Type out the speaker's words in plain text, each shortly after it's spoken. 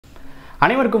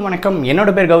அனைவருக்கும் வணக்கம். என்னோட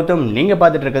பேர் கௌதம். நீங்கள்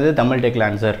பார்த்துட்டு இருக்கிறது தமிழ்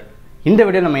TechLancer. இந்த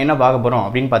வீடியோ நம்ம என்ன பார்க்க போகிறோம்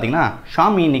அப்படின்னு பார்த்தீங்கன்னா,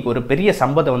 ஷாமி இன்னைக்கு ஒரு பெரிய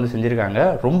சம்பவத்தை வந்து செஞ்சுருக்காங்க.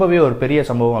 ரொம்பவே ஒரு பெரிய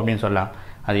சம்பவம் அப்படின்னு சொல்லலாம்.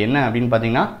 அது என்ன அப்படின்னு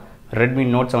பார்த்தீங்கன்னா, Redmi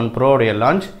Note 7 Pro உடைய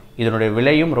லான்ச். இதனுடைய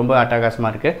விலையும் ரொம்ப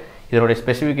அட்டகாசமாக இருக்குது. இதனுடைய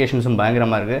ஸ்பெசிஃபிகேஷன்ஸும்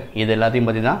பயங்கரமாக இருக்குது. இது எல்லாத்தையும்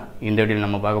பற்றி தான் இந்த வீடியோவில்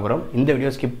நம்ம பார்க்க போகிறோம். இந்த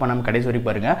வீடியோ ஸ்கிப் பண்ணாமல் கடைசி வரைக்கும்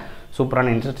பாருங்கள்.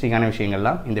 சூப்பரான இன்ட்ரெஸ்டிங்கான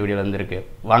விஷயங்கள்லாம் இந்த வீடியோவில் வந்துருக்கு.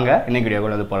 வாங்க இன்னைக்கு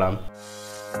வீடியோக்குள்ள வந்து போகலாம்.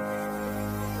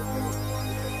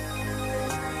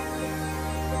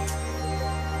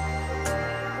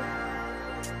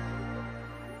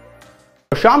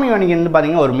 ஷாமி அன்றைக்கி வந்து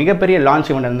பார்த்தீங்கன்னா ஒரு மிகப்பெரிய லான்ச்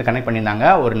ஈவெண்ட் வந்து கனெக்ட் பண்ணியிருந்தாங்க.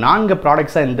 ஒரு 4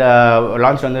 ப்ராடக்ட்ஸை இந்த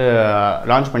லான்ச் வந்து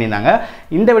லான்ச் பண்ணியிருந்தாங்க.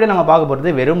 இந்த வீடியோ நம்ம பார்க்க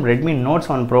போகிறது வெறும் Redmi Note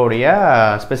 7 Pro உடைய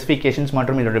ஸ்பெசிஃபிகேஷன்ஸ்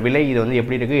மற்றும் இதோட விலை, இது வந்து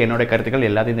எப்படி இருக்குது, என்னோட கருத்துக்கள்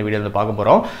எல்லாத்தையும் இந்த வீடியோ வந்து பார்க்க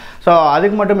போகிறோம். ஸோ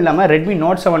அதுக்கு மட்டும் இல்லாமல் Redmi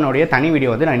Note 7 உடைய தனி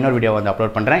வீடியோ வந்து நான் இன்னொரு வீடியோ வந்து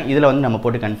அப்லோட் பண்ணுறேன். இதில் வந்து நம்ம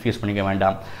போட்டு கன்ஃபியூஸ் பண்ணிக்க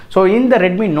வேண்டாம். ஸோ இந்த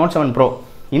Redmi Note 7 Pro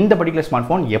இந்த பர்டிகுலர் ஸ்மார்ட்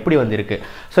ஃபோன் எப்படி வந்திருக்கு,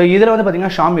 ஸோ இதில் வந்து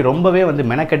பார்த்திங்கன்னா ஷாமி ரொம்பவே வந்து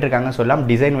மெனக்கெட்டிருக்காங்க சொல்லலாம்.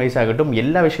 டிசைன் வைஸ் ஆகட்டும்,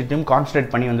 எல்லா விஷயத்தையும் கான்சன்ட்ரேட்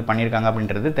பண்ணி வந்து பண்ணியிருக்காங்க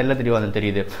அப்படின்றது தெளிவாக வந்து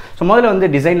தெரியுது. ஸோ முதல்ல வந்து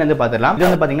டிசைன்லேருந்து பார்த்துடலாம். இது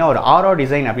வந்து பார்த்திங்கன்னா ஒரு ஆரோ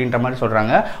டிசைன் அப்படின்ற மாதிரி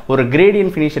சொல்கிறாங்க. ஒரு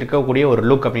கிரேடியன்ட் ஃபினிஷ் இருக்கக்கூடிய ஒரு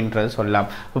லுக் அப்படின்றது சொல்லலாம்.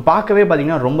 இப்போ பார்க்கவே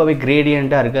பார்த்திங்கன்னா ரொம்பவே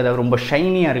கிரேடியண்ட்டாக இருக்குது, அதாவது ரொம்ப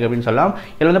ஷைனியாக இருக்குது அப்படின்னு சொல்லலாம்.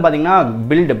 இதில் வந்து பார்த்திங்கன்னா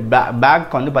பில்டு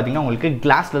பேக் வந்து பார்த்திங்கன்னா உங்களுக்கு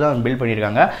கிளாஸில் தான் பில்ட்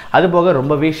பண்ணியிருக்காங்க. அது போக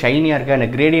ரொம்பவே ஷைனியாக இருக்குது, அந்த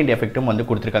கிரேடியன்ட் எஃபெக்ட்டும் வந்து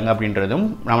கொடுத்துருக்காங்க அப்படின்றதும்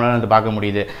நம்மளால் வந்து பார்க்க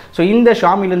முடியுது. ஸோ இந்த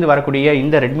ஷாமிலேருந்து வரக்கூடிய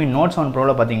இந்த Redmi Note 7 Pro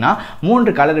பார்த்தீங்கன்னா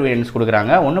 3 கலர் வேரியன்ட்ஸ்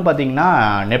கொடுக்குறாங்க. ஒன்று பார்த்தீங்கன்னா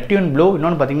நெப்டியூன் ப்ளூ,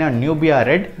 இன்னொன்று பார்த்தீங்கன்னா நியூபியா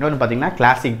ரெட், இன்னொன்று பார்த்தீங்கன்னா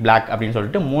கிளாசிக் பிளாக் அப்படின்னு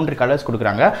சொல்லிட்டு 3 கலர்ஸ்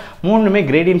கொடுக்குறாங்க. மூணுமே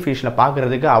கிரேடியன்ட் ஃபினிஷில்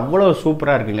பார்க்குறதுக்கு அவ்வளோ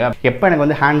சூப்பராக இருக்குங்க. எப்போ எனக்கு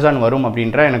வந்து ஹேண்ட்ஸ் ஆன் வரும்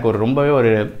அப்படின்ற எனக்கு ஒரு ரொம்பவே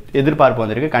ஒரு எதிர்பார்ப்பு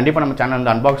வந்திருக்கு. கண்டிப்பாக நம்ம சேனல்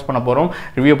வந்து அன்பாக்ஸ் பண்ண போகிறோம்,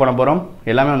 ரிவ்யூ பண்ண போகிறோம்,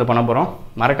 எல்லாமே வந்து பண்ண போகிறோம்.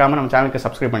 மறக்காமல் நம்ம சேனலுக்கு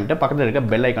சப்ஸ்கிரைப் பண்ணிட்டு பக்கத்தில் இருக்க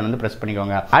பெல் ஐக்கான் வந்து ப்ரெஸ்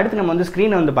பண்ணிக்கோங்க. அடுத்து நம்ம வந்து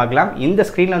ஸ்க்ரீனை வந்து பார்க்கலாம். இந்த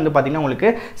ஸ்க்ரீனில் வந்து பார்த்தீங்கன்னா உங்களுக்கு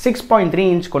 6.3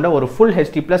 இன்ச் கொண்ட ஒரு ஃபுல்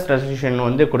HD+ ரெசல்யூஷன்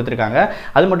வந்து கொடுத்துருக்காங்க.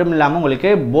 அது மட்டும் இல்லாமல் உங்களுக்கு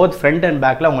போத் ஃப்ரண்ட் அண்ட்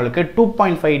பேக்கில் உங்களுக்கு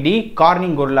 2.5D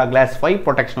Corning gorilla class 5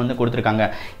 protection வந்து கொடுத்துருக்காங்க.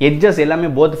 எட்ஜஸ் எல்லாமே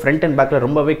போத் ஃப்ரண்ட் அண்ட் பேக்கில்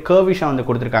ரொம்பவே கர்விஷாக வந்து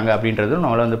கொடுத்துருக்காங்க அப்படின்றது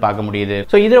நம்மளால வந்து பார்க்க முடியுது.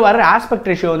 ஸோ இதில் வர ஆஸ்பெக்ட்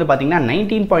ரேஷியோ வந்து பார்த்தீங்கன்னா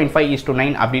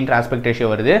 19.5:9 அப்படின்ற ஆஸ்பெக்ட் ரேஷியோ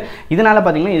வருது. இதனால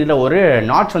பார்த்தீங்கன்னா இதில் ஒரு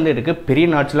நாட்ச் வந்து இருக்குது. பெரிய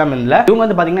நாட்ச்லாம் இல்லை. இவங்க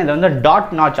வந்து பார்த்தீங்கன்னா இதை வந்து டாட்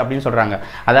நாட்ச் அப்படின்னு சொல்கிறாங்க.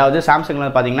 அதாவது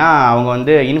சாம்சங்கில் பார்த்தீங்கன்னா அவங்க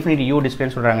வந்து இன்ஃபினிட்டி யூ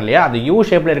டிஸ்பிளேன்னு சொல்கிறாங்க இல்லையா, அது யூ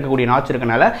ஷேப்பில் இருக்கக்கூடிய நாட்ச்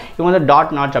இருக்கனால இவங்க வந்து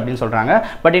டாட் நாட்ச் அப்படின்னு சொல்கிறாங்க.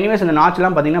 பட் எனிவேஸ் இந்த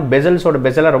நாட்ச்லாம் பார்த்தீங்கன்னா பெசல்ஸோட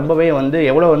பெசலாக ரொம்பவே வந்து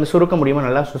எவ்வளோ வந்து சுருக்க முடியுமோ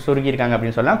நல்லா சுருக்கியிருக்காங்க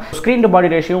அப்படின்னு சொல்லலாம். ஸ்க்ரீன் டு பாடி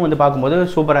ரேஷியோ வந்து பார்க்கும்போது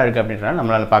சூப்பராக இருக்குது அப்படின்றத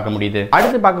நம்மளால் பார்க்க முடியுது.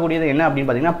 அடுத்து பார்க்கக்கூடியது என்ன அப்படின்னு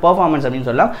பார்த்தீங்கன்னா பெர்ஃபார்மன்ஸ் அப்படின்னு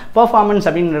சொல்லலாம். பெர்ஃபார்மன்ஸ்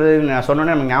அப்படின்றது நான்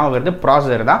சொன்னோன்னே நமக்கு ஞாபகம் வருது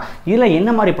ப்ராசஸர் தான். இதில் என்ன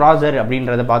மாதிரி ப்ராசஸர்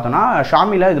அப்படின்றத பார்த்தோன்னா,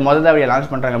 ஷாமியில் இது முதல்ல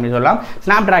லான்ச் பண்ணுறாங்க அப்படின்னு சொல்லலாம்.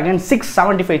 Snapdragon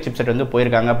 675 சிப்செட் வந்து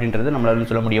போயிருக்காங்க அப்படின்றது நம்மளால வந்து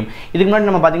சொல்ல முடியும். இதுக்கு முன்னாடி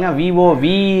நம்ம பார்த்தீங்கன்னா Vivo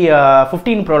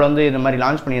V15 Pro வந்து இந்த மாதிரி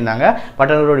லான்ச் பண்ணியிருந்தாங்க.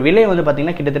 பட் அதோட விலை வந்து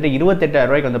பார்த்தீங்கன்னா கிட்டத்தட்ட 28,000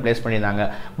 ரூபாய்க்கு வந்து பிளேஸ் பண்ணியிருந்தாங்க.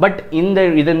 பட்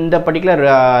இந்த பர்டிகுலர்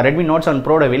Redmi Note 7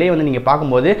 Pro விலை வந்து நீங்கள்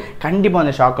பார்க்கும்போது கண்டிப்பாக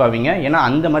வந்து ஷாக் ஆவீங்க. ஏன்னா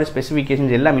அந்த மாதிரி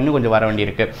ஸ்பெசிஃபிகேஷன்ஸ் எல்லாம் இன்னும் கொஞ்சம் வர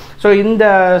வேண்டியிருக்கு. ஸோ இந்த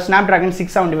Snapdragon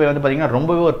 675 வந்து பார்த்தீங்கன்னா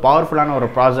ரொம்பவே ஒரு பவர்ஃபுல்லான ஒரு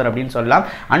ப்ராசஸர் அப்படின்னு சொல்லலாம்.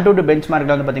 அன்டூ பெஞ்ச்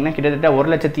மார்க்கில் வந்து பார்த்தீங்கன்னா கிட்டத்தட்ட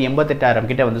 1,88,000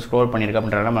 கிட்ட வந்து ஸ்கோர் பண்ணியிருக்கு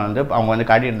அப்படின்ற நம்ம வந்து அவங்க வந்து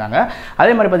காட்டியிருந்தாங்க.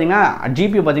 அதே மாதிரி பார்த்தீங்கன்னா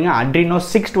GPU பார்த்தீங்கன்னா Adreno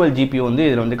 612 GPU வந்து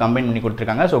இதில் வந்து கம்பைன் பண்ணி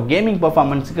கொடுத்துருக்காங்க. ஸோ கேமிங்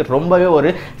பர்ஃபார்மன்ஸுக்கு ரொம்பவே ஒரு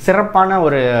சிறப்பான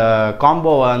ஒரு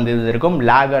காம்போ வந்து இது இருக்கும்.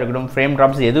 லேகாக இருக்கட்டும், ஃப்ரேம்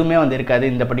ட்ராப்ஸ் எதுவுமே வந்து இருக்காது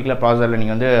இந்த பர்டிகுலர் ப்ராசஸரில்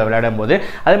நீங்கள் வந்து விளையாடும் போது.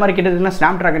 அதே மாதிரி கிட்டத்தட்ட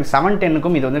Snapdragon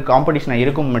 710க்கும் இது வந்து காம்படிஷனாக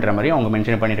இருக்கும்ன்ற மாதிரி அவங்க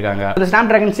மென்ஷன் பண்ணியிருக்காங்க. இந்த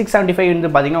Snapdragon 675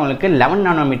 வந்து பார்த்தீங்கன்னா உங்களுக்கு 11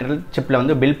 நானோமீட்டர் சிப்பில்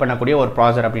வந்து பில்ட் பண்ணக்கூடிய ஒரு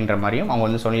ப்ராசஸர் அப்படின்ற மாதிரியும் அவங்க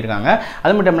வந்து சொல்லியிருக்காங்க.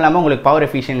 அது மட்டும் இல்லாமல் உங்களுக்கு பவர்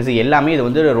எஃபிஷியன்சி எல்லாமே இது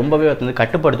வந்து ரொம்பவே வந்து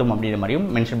கட்டுப்படுத்தும் அப்படின்ற மாதிரியும்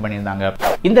மென்ஷன் பண்ணியிருந்தாங்க.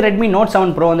 இந்த Redmi Note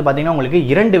 7 Pro வந்து பார்த்தீங்கன்னா உங்களுக்கு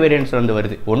 2 வேரியன்ட்ஸ் வந்து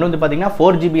வருது. ஒன்று வந்து பார்த்தீங்கன்னா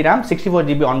 4GB RAM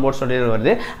 64GB onboard storage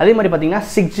வருது. அதே மாதிரி பார்த்தீங்கன்னா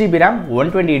 6GB RAM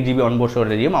 128GB ஆன்போர்ட்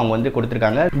ஸ்டோரேஜையும் அவங்க வந்து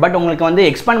கொடுத்துருக்காங்க. பட் உங்களுக்கு வந்து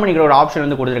எக்ஸ்பேண்ட் பண்ணிக்கிற ஒரு ஆப்ஷன்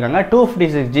வந்து கொடுத்துருக்காங்க.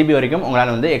 256GB வரைக்கும்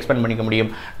உங்களால் வந்து எக்ஸ்பேண்ட் பண்ணிக்க முடியும்.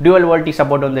 Dual VoLTE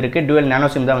சப்போர்ட் வந்து இருக்குது. Dual நானோ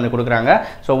சிம் தான் வந்து கொடுக்குறாங்க.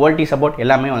 ஸோ VoLTE சப்போர்ட்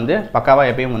எல்லாமே வந்து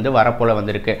பக்காவாக எப்பயும் வந்து வரப்போல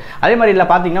வந்துருக்கு. அதே மாதிரி இதில்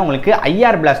பார்த்தீங்கன்னா உங்களுக்கு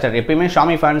IR பிளாஸ்டர், எப்பயுமே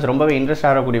ஷாமி ஃபேன்ஸ் ரொம்பவே இன்ட்ரெஸ்ட்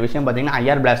ஆகக்கூடிய விஷயம் பார்த்தீங்கன்னா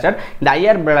IR பிளாஸ்டர். இந்த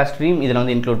IR பிளாஸ்டரையும் இதில்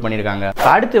வந்து இன்க்ளூட் பண்ணியிருக்காங்க.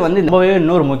 அடுத்து வந்து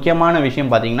இன்னொரு முக்கியமான விஷயம்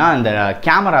பார்த்தீங்கன்னா இந்த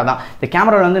கேமரா தான். இந்த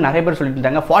கேமராவில் வந்து நிறைய பேர் சொல்லிட்டு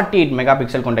இருந்தாங்க 48 மெகா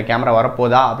பிக்சல் கொண்ட கேமரா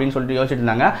வரப்போதா அப்படின்னு சொல்லிட்டு யோசிச்சுட்டு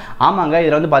இருந்தாங்க. ஆமாங்க,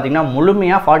 இதில் வந்து பார்த்தீங்கன்னா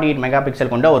முழுமையாக 48 மெகா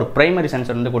பிக்சல் கொண்ட ஒரு பிரைமரி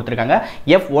சென்சர் வந்து கொடுத்துருக்காங்க.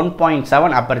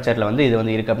 f1.7 அப்பர்ச்சரில் வந்து இது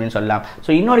வந்து இருக்குது அப்படின்னு சொல்லலாம். ஸோ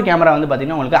இன்னொரு கேமரா வந்து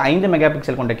பார்த்தீங்கன்னா உங்களுக்கு 5 மெகா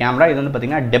பிக்சல் கொண்ட கேமரா. இது வந்து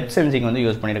பார்த்தீங்கன்னா டெப்த் சென்சிங் வந்து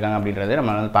யூஸ் பண்ணியிருக்காங்க அப்படின்றது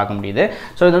நம்ம வந்து பார்க்க முடியுது.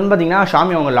 ஸோ இது வந்து பார்த்தீங்கன்னா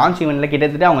ஷாமி அவங்க லான்ச் ஈவெண்ட்டில்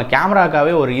கிட்டத்தட்ட அவங்க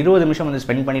கேமராக்காகவே ஒரு 20 நிமிஷம் வந்து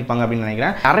ஸ்பெண்ட் பண்ணியிருப்பாங்க அப்படின்னு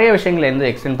நினைக்கிறேன். நிறைய விஷயங்களை வந்து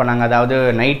எக்ஸ்டெண்ட் பண்ணாங்க. அதாவது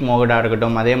நைட் மோடாக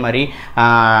இருக்கட்டும், அதே மாதிரி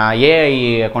AI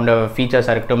கொண்ட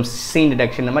ஃபீச்சர்ஸாக இருக்கட்டும், சீன்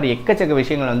டிடெக்ஷன், இந்த மாதிரி எக்கச்சக்க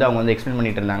விஷயங்கள் வந்து அவங்க வந்து எக்ஸ்பிளைன்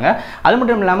பண்ணிட்டு இருந்தாங்க. அது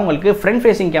மட்டும் இல்லாமல் உங்களுக்கு ஃப்ரண்ட்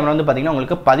ஃபேசிங் கேமரா வந்து பார்த்தீங்கன்னா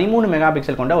உங்களுக்கு 13 மெகா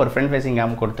பிக்சல் கொண்ட ஒரு ஃப்ரண்ட் ஃபேசிங்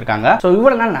கேமரா கொடுத்துருக்காங்க. ஸோ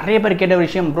இவ்வளோ நாள் நிறைய பேர் கேட்ட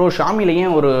விஷயம், ப்ரோ ஷாமிலேயே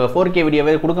ஒரு 4K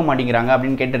வீடியோவே கொடுக்க மாட்டேங்கிறாங்க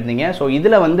அப்படின்னு கேட்டிருந்தீங்க. ஸோ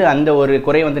இதில் வந்து அந்த ஒரு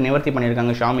குறை வந்து நிவர்த்தி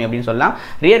பண்ணியிருக்காங்க ஷாமி அப்படின்னு சொல்லலாம்.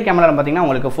 ரியர் கேமரா பார்த்தீங்கன்னா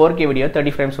உங்களுக்கு 4K video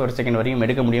 30 frames per second வரைக்கும்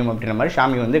எடுக்க முடியும் அப்படின்ற மாதிரி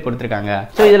ஷாமி வந்து கொடுத்துருக்காங்க.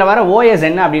 ஸோ இதில் வர OS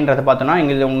என்ன அப்படின்றத பார்த்தோம்னா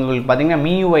இங்கே உங்களுக்கு பார்த்தீங்கன்னா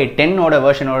MIUI 10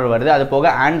 வெர்ஷனோட வருது. அது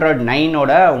போக Android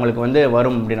 9 உங்களுக்கு வந்து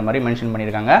வரும் அப்படின்ற மாதிரி மென்ஷன்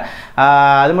பண்ணியிருக்காங்க.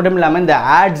 அது மட்டும் இல்லாமல் இந்த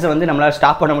ஆட்ஸ் வந்து நம்மளால்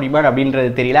ஸ்டாப் பண்ண முடியுமா அப்படின்றது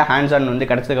தெரியல. ஹேண்ட்ஸ் ஆன் வந்து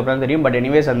கிடைச்சதுக்கப்புறம் தெரியும். பட்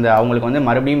எனிவேஸ் அந்த அவங்களுக்கு வந்து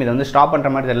மறுபடியும் இதை வந்து ஸ்டாப்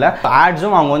பண்ணுற மாதிரி தெரியல.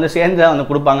 ஆட்ஸும் அவங்க வந்து சேர்ந்து வந்து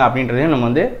கொடுப்பாங்க அப்படின்றதையும் நம்ம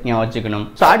வந்து வச்சுக்கணும்.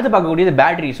 ஸோ அடுத்து பார்க்கக்கூடியது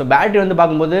பேட்டரி. ஸோ பேட்டரி வந்து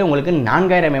பார்க்கும்போது உங்களுக்கு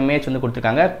 4000 mAh வந்து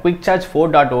கொடுத்துருக்காங்க. குவிக் சார்ஜ்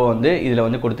 4.0 வந்து இதில்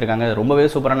வந்து கொடுத்துருக்காங்க. ரொம்பவே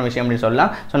சூப்பரான விஷயம் அப்படின்னு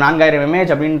சொல்லலாம். ஸோ 4000 mAh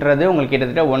அப்படின்றது உங்களுக்கு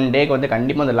கிட்டத்தட்ட 1 டேக்கு வந்து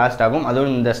கண்டிப்பாக வந்து லாஸ்ட் ஆகும்.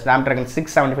 அதுவும் இந்த Snapdragon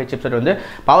 675 சிப்செட் வந்து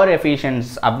பவர்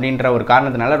எஃபிஷியன்ஸ் அப்படின்ற ஒரு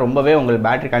காரணத்தினால ரொம்பவே உங்களுக்கு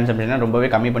பேட்டரி கன்சம்ப்ஷன் ரொம்பவே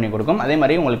கம்மி பண்ணி கொடுக்கும். அதே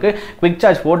மாதிரி உங்களுக்கு குவிக்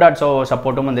சார்ஜ் 4.0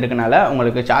 சப்போர்ட்டும் வந்து இருக்கனால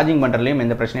உங்களுக்கு சார்ஜிங் பண்ணுறதுலையும்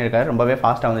எந்த பிரச்சனையும் இருக்காது. ரொம்பவே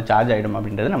ஃபாஸ்ட்டாக வந்து சார்ஜ் ஆகிடும்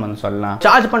அப்படின்றது நம்ம வந்து சொல்லலாம்.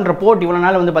 சார்ஜ் பண்ணுற போர்ட் இவ்வளோ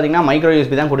நாள் வந்து பார்த்தீங்கன்னா மைக்ரோ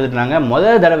USB தான் கொடுத்துருக்காங்க.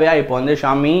 முதல் தடவையாக இப்போ வந்து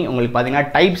ஷாமி உங்களுக்கு பார்த்தீங்கன்னா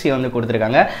டைப் C வந்து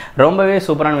கொடுத்துருக்காங்க. ரொம்பவே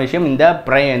சூப்பரான விஷயம்.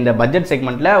 இந்த பட்ஜெட்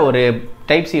செக்மெண்ட்டில் ஒரு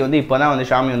டைப் C வந்து இப்போ தான் வந்து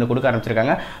ஷாமி வந்து கொடுக்க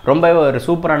ஆரம்பிச்சிருக்காங்க. ரொம்பவே ஒரு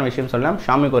சூப்பரான விஷயம் சொல்லலாம்.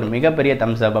 ஷாமிக்கு ஒரு மிகப்பெரிய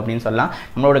தம்ஸ் அப் அப்படின்னு சொல்லலாம்.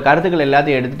 நம்மளோட கருத்துக்கள்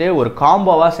எல்லாத்தையும் எடுத்துகிட்டு ஒரு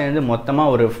காம்போவாக சேர்ந்து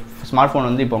மொத்தமாக ஒரு ஸ்மார்ட் ஃபோன்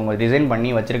வந்து இப்போ அவங்க டிசைன் பண்ணி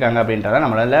வச்சிருக்காங்க அப்படின்றத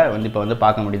நம்மளால் வந்து இப்போ வந்து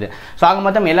பார்க்க முடியுது. ஸோ ஆக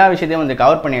மொத்தம் எல்லா விஷயத்தையும் வந்து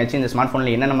கவர் பண்ணி வச்சு இந்த ஸ்மார்ட்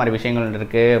ஃபோனில் என்னென்ன மாதிரி விஷயங்கள்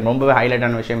இருக்குது, ரொம்பவே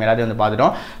ஹைலைட்டான விஷயம் எல்லாத்தையும் வந்து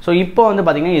பார்த்துட்டோம். ஸோ இப்போ வந்து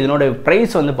பார்த்திங்கன்னா இதனோட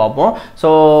ப்ரைஸ் வந்து பார்ப்போம். ஸோ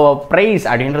ப்ரைஸ்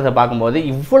அப்படின்றத பார்க்கும்போது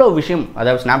இவ்வளோ விஷயம்,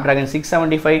 அதாவது Snapdragon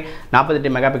 675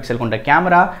 48 மெகா பிக்சல் கொண்ட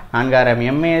camera,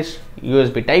 4000 mAh,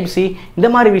 USB type C, இந்த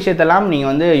மாதிரி விஷயத்தெல்லாம்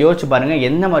நீங்கள் வந்து யோசிச்சு பாருங்கள்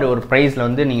எந்த மாதிரி ஒரு ப்ரைஸில்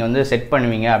வந்து நீங்கள் வந்து செட்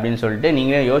பண்ணுவீங்க அப்படின்னு சொல்லிட்டு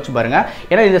நீங்களே யோசிச்சு பாருங்கள்.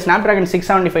 ஏன்னா இந்த Snapdragon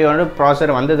 675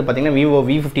 ப்ராசர் வந்தது பார்த்தீங்கன்னா Vivo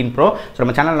V15 Pro. ஸோ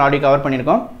நம்ம சேனல் ஆல்ரெடி கவர்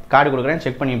பண்ணியிருக்கோம். கார்டு கொடுக்குறேன்,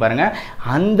 செக் பண்ணி பாருங்கள்.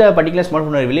 அந்த பர்டிகுலர் ஸ்மார்ட்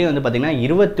ஃபோனோட விலை வந்து பார்த்தீங்கன்னா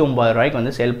 29,000 ரூபாய்க்கு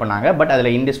வந்து சேல் பண்ணாங்க. பட் அதில்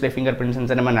இன்டிஸ்பிளே ஃபிங்கர் பிரிண்ட்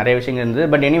சென்சர் இந்த மாதிரி நிறைய விஷயங்கள் இருந்தது.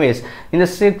 பட் எனிவேஸ் இந்த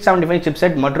 675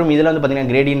 சிப்செட் மற்றும் இதில் வந்து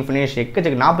பார்த்தீங்கன்னா கிரேடியன்ட் ஃபினிஷ்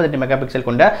எக்கச்சக்க 48 மெகா பிக்சல்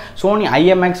கொண்ட சோனி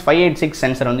IMX586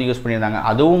 சென்சர் வந்து யூஸ் பண்ணியிருந்தாங்க.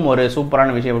 அதுவும் ஒரு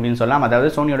சூப்பரான விஷயம் அப்படின்னு சொல்லலாம். அதாவது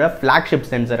சோனியோட ஃப்ளாக்ஷிப்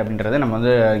சென்சர் அப்படின்றத நம்ம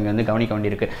வந்து இங்கே வந்து கவனிக்க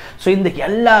வேண்டியிருக்கு. ஸோ இந்த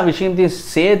எல்லா விஷயத்தையும்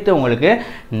சேர்த்து உங்களுக்கு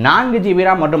 4 GB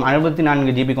RAM மற்றும்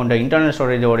 64 GB கொண்ட இன்டர்னல்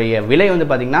ஸ்டோரேஜோடைய விலை வந்து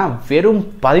பார்த்தீங்கன்னா வெறும்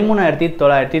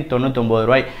 13,999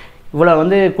 ரூபாய். இவ்வளோ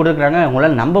வந்து கொடுக்குறாங்க.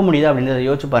 உங்களால் நம்ப முடியுது அப்படின்றத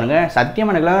யோசிச்சு பாருங்கள்.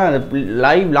 சத்தியமாக எனக்குலாம்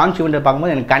லைவ் லான்ச் ஈவெண்ட்டை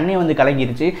பார்க்கும்போது எனக்கு கண்ணே வந்து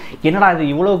கலங்கிருச்சு. என்னடா இது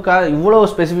இவ்வளோ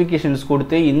ஸ்பெசிஃபிகேஷன்ஸ்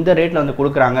கொடுத்து இந்த ரேட்டில் வந்து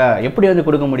கொடுக்குறாங்க, எப்படி வந்து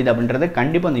கொடுக்க முடியுது அப்படின்றத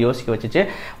கண்டிப்பாக வந்து யோசிக்க வச்சுச்சு.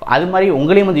 அது மாதிரி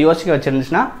உங்களையும் வந்து யோசிக்க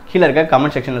வச்சிருந்துச்சுன்னா கீழே இருக்க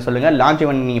கமெண்ட் செக்ஷனில் சொல்லுங்கள். லான்ச்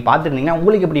ஈவெண்ட் நீங்கள் பார்த்துருந்தீங்கன்னா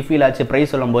உங்களுக்கு எப்படி ஃபீல் ஆச்சு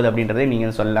ப்ரைஸ் சொல்லும்போது அப்படின்றத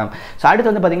நீங்கள் சொல்லலாம். ஸோ அடுத்து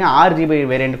வந்து பார்த்தீங்கன்னா 6 GB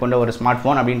வேரியண்ட் கொண்ட ஒரு ஸ்மார்ட்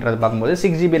ஃபோன் அப்படின்றது பார்க்கும்போது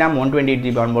 6 GB RAM 128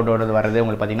 GB ஆன்போர்டோட வரது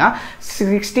உங்களுக்கு பார்த்தீங்கன்னா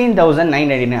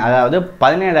 16,999, அதாவது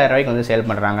 17,000 வந்து சேல்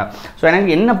பண்ணுறாங்க. ஸோ எனக்கு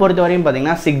என்ன பொறுத்த வரையும்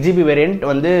பார்த்தீங்கன்னா 6 GB வேரியண்ட்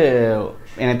வந்து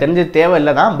எனக்கு தெரிஞ்ச தேவை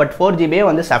இல்லை தான். பட் 4 GB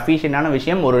வந்து சஃபிஷியண்டான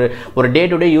விஷயம். ஒரு டே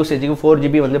டு டே யூசேஜுக்கு 4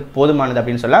 GB வந்து போதுமானது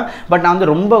அப்படின்னு சொல்லலாம். பட் நான்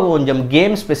வந்து ரொம்ப கொஞ்சம்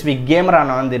கேம் ஸ்பெசிஃபிக் கேமரா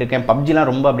நான் வந்து இருக்கேன், பப்ஜிலாம்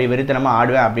ரொம்ப அப்படியே வெறித்தனமாக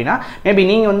ஆடுவேன் அப்படின்னா மேபி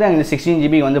நீங்கள் வந்து அங்கே 16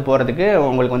 GB வந்து போகிறதுக்கு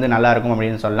உங்களுக்கு வந்து நல்லாயிருக்கும்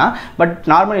அப்படின்னு சொல்லலாம். பட்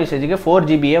நார்மல் யூசேஜுக்கு 4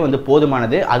 GB வந்து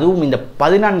போதுமானது. அதுவும் இந்த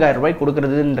 14,000 ரூபாய்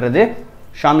கொடுக்குறதுன்றது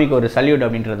ஷாமிக்கு ஒரு சல்யூட்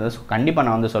அப்படின்றது கண்டிப்பாக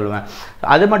நான் வந்து சொல்லுவேன்.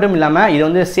 அது மட்டும் இல்லாமல் இது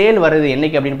வந்து சேல் வருது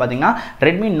என்றைக்கு அப்படின்னு பார்த்தீங்கன்னா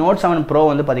Redmi Note 7 Pro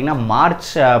வந்து பார்த்தீங்கன்னா மார்ச்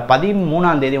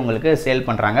 13ஆம் தேதி உங்களுக்கு சேல்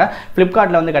பண்ணுறாங்க.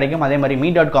 ஃப்ளிப்கார்ட்டில் வந்து கிடைக்கும். அதே மாதிரி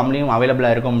me.comலையும்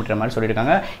அவைலபிளாக இருக்கும் அப்படின்ற மாதிரி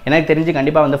சொல்லியிருக்காங்க. எனக்கு தெரிஞ்சு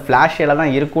கண்டிப்பாக வந்து ஃப்ளாஷ் சேலாக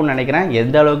தான் இருக்கும்னு நினைக்கிறேன்.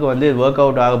 எந்த அளவுக்கு வந்து ஒர்க்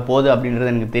அவுட் ஆக போகுது அப்படின்றது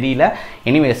எனக்கு தெரியல.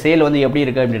 எனிவே சேல் வந்து எப்படி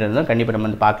இருக்குது அப்படின்றதும் கண்டிப்பாக நம்ம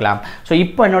வந்து பார்க்கலாம். ஸோ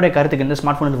இப்போ என்னுடைய கருத்துக்கு இந்த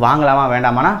ஸ்மார்ட் ஃபோன் வந்து வாங்கலாமா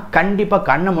வேண்டாமானா கண்டிப்பாக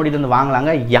கண்ணை மூடிட்டு வந்து வாங்கலாங்க.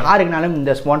 யாருக்குனாலும்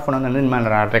இந்த ஸ்மார்ட் ஃபோன் வந்து நான்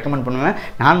ரெக்கமெண்ட் பண்ணுவேன்.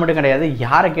 நான் மட்டும் கிடையாது,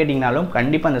 யாரை கேட்டிங்கனாலும்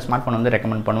கண்டிப்பாக இந்த ஸ்மார்ட் ஃபோன் வந்து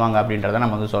ரெக்கமெண்ட் பண்ணுவாங்க அப்படின்றத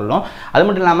நம்ம வந்து சொல்லணும். அது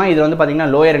மட்டும் இல்லாமல் இது வந்து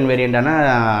பார்த்தீங்கன்னா லோயர் அண்ட் வேரியண்டான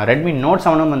Redmi Note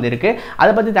 7 வந்து இருக்குது.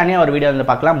 அதை பற்றி தனியாக ஒரு வீடியோ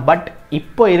வந்து பார்க்கலாம். பட்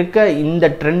இப்போ இருக்க இந்த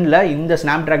ட்ரெண்டில் இந்த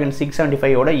Snapdragon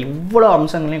 675 இவ்வளோ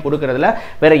அம்சங்களையும் கொடுக்குறதுல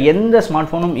வேறு எந்த ஸ்மார்ட்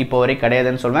ஃபோனும் இப்போ வரை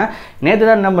கிடையாதுன்னு சொல்லுவேன். நேற்று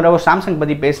தான் நம்ம சாம்சங்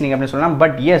பற்றி பேசுனீங்க அப்படின்னு சொல்லலாம்.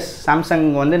 பட் எஸ், சாம்சங்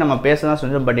வந்து நம்ம பேச தான்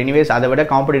சொல்லுவோம். பட் எனிவேஸ் அதை விட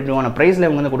காம்படிட்டிவான ப்ரைஸில்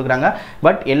இவங்க வந்து கொடுக்குறாங்க.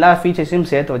 பட் எல்லா ஃபீச்சர்ஸையும்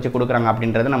சேர்த்து வச்சு கொடுக்குறாங்க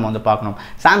அப்படின்றத நம்ம வந்து பார்க்கணும்.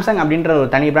 சாம்சங் அப்படின்ற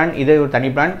ஒரு தனி பிராண்ட், இது ஒரு தனி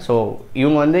பிராண்ட். ஸோ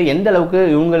இவங்க வந்து எந்த அளவுக்கு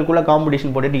இவங்களுக்குள்ள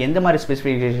காம்படிஷன் போட்டுட்டு எந்த மாதிரி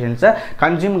ஸ்பெசிஃபிகேஷன்ஸை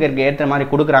கன்சியூமருக்கு ஏற்ற மாதிரி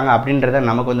கொடுக்குறாங்க அப்படின்றத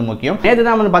நமக்கு வந்து முக்கியம். நேற்று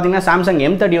தான் வந்து பார்த்தீங்கன்னா சாம்சங்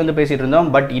M30 வந்து பேசிட்டு பேசிட்டு இருந்தோம்.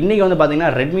 பட் இன்றைக்கி வந்து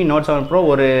பார்த்திங்கன்னா Redmi Note 7 Pro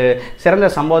ஒரு சிறந்த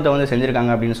சம்பவத்தை வந்து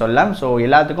செஞ்சுருக்காங்க அப்படின்னு சொல்லலாம். ஸோ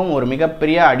எல்லாத்துக்கும் ஒரு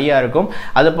மிகப்பெரிய அடியாக இருக்கும்.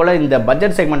 அதுபோல் இந்த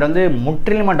பட்ஜெட் செக்மெண்ட் வந்து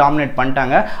முற்றிலுமாக டாமினேட்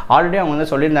பண்ணிட்டாங்க. ஆல்ரெடி அவங்க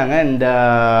வந்து சொல்லியிருந்தாங்க இந்த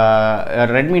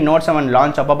Redmi Note 7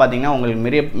 லான்ச் அப்போ பார்த்திங்கன்னா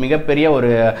உங்களுக்கு மிகப்பெரிய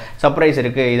ஒரு சர்ப்ரைஸ்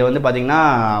இருக்குது, இது வந்து பார்த்திங்கன்னா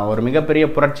ஒரு மிகப்பெரிய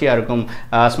புரட்சியாக இருக்கும்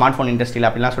ஸ்மார்ட் ஃபோன் இண்டஸ்ட்ரியில்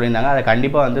அப்படிலாம் சொல்லியிருந்தாங்க. அதை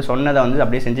கண்டிப்பாக வந்து சொன்னதை வந்து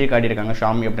அப்படியே செஞ்சு காட்டியிருக்காங்க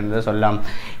Xiaomi அப்படின்றத சொல்லலாம்.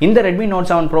 இந்த Redmi Note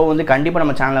 7 Pro வந்து கண்டிப்பாக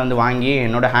நம்ம சேனலில் வந்து வாங்கி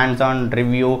என்னோட ஹேண்ட்ஸ் ஆன்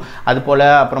ரிவ்யூ அதுபோல்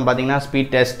அப்புறம் பார்த்திங்கன்னா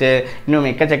ஸ்பீட் டெஸ்ட்டு இன்னும்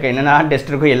எக்கச்சக்க என்னென்ன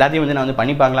டெஸ்ட் இருக்கோ எல்லாத்தையும் வந்து நான் வந்து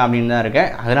பண்ணி பார்க்கலாம் அப்படின்னு தான் இருக்கேன்.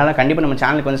 அதனால் கண்டிப்பாக நம்ம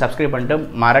சேனலுக்கு வந்து சப்ஸ்கிரைப் பண்ணிட்டு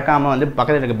மறக்காமல் வந்து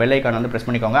பக்கத்தில் இருக்க பெல் ஐக்கான் வந்து ப்ரெஸ்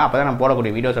பண்ணிக்கோங்க. அப்போ தான் நான்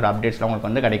போடக்கூடிய வீடியோஸோட அப்டேட்ஸ்லாம் உங்களுக்கு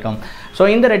வந்து கிடைக்கும். ஸோ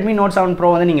இந்த Redmi Note 7 Pro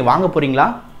வந்து நீங்கள் வாங்க போகிறீங்களா?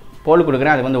 போல்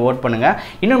கொடுக்குறேன், அதுக்கு வந்து ஓட் பண்ணுங்கள்.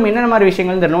 இன்னும் என்னென்ன மாதிரி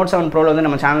விஷயங்கள் இந்த Note 7 Pro வந்து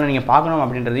நம்ம சேனலில் நீங்கள் பார்க்கணும்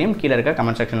அப்படின்றதையும் கீழே இருக்க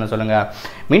கமெண்ட் செக்ஷனில் சொல்லுங்கள்.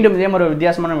 மீண்டும் இதே மாதிரி ஒரு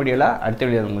வித்தியாசமான வீடியோவில் அடுத்த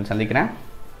வீடியோ உங்களுக்கு சந்திக்கிறேன்.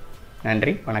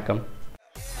 நன்றி, வணக்கம்.